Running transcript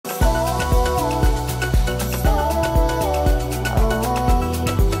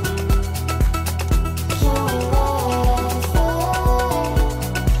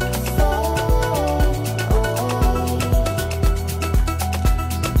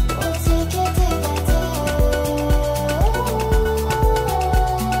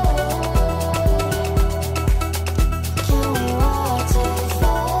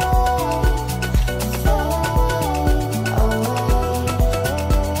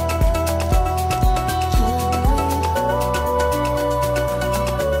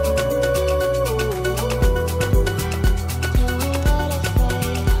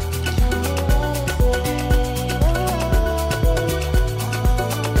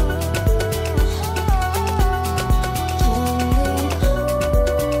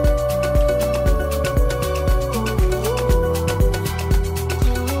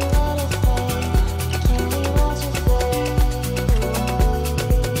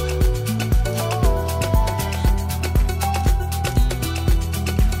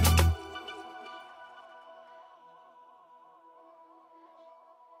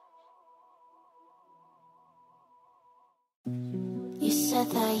said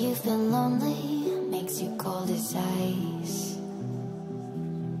that you've been lonely, makes you cold as ice.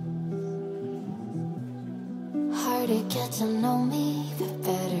 Hard to get to know me, but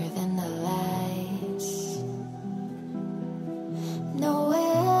better than the lies. No way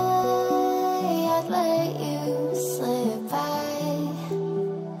I'd let you slip by.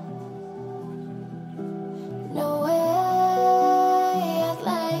 No way I'd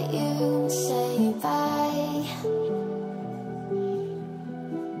let you say bye.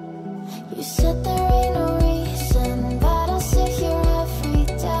 You said there ain't no reason, but I'll sit here every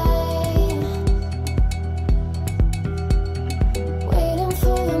day, waiting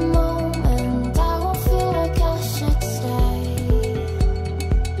for the moment I won't feel like I should stay.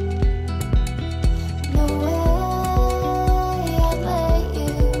 No way I'd let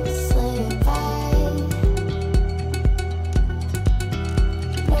you slip by.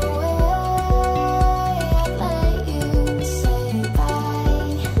 No way I'd let you say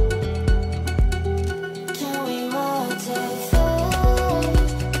bye. Can we watch it fade,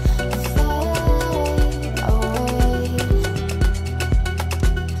 fade away?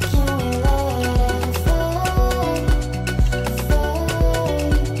 Can we let it fade, fade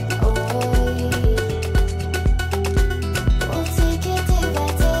away? We'll take it day by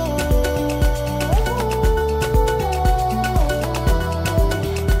day.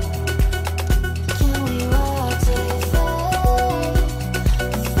 Can we watch it fade,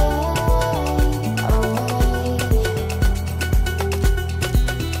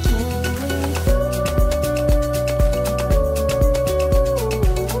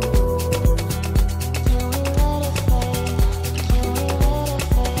 fade away?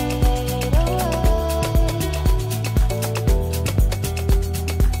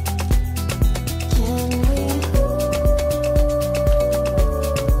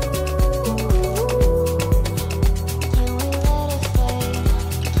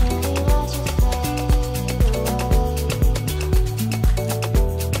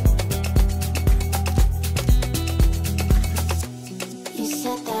 You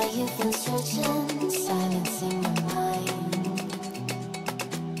said that you've been searching, silencing my mind,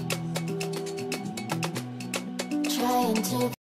 trying to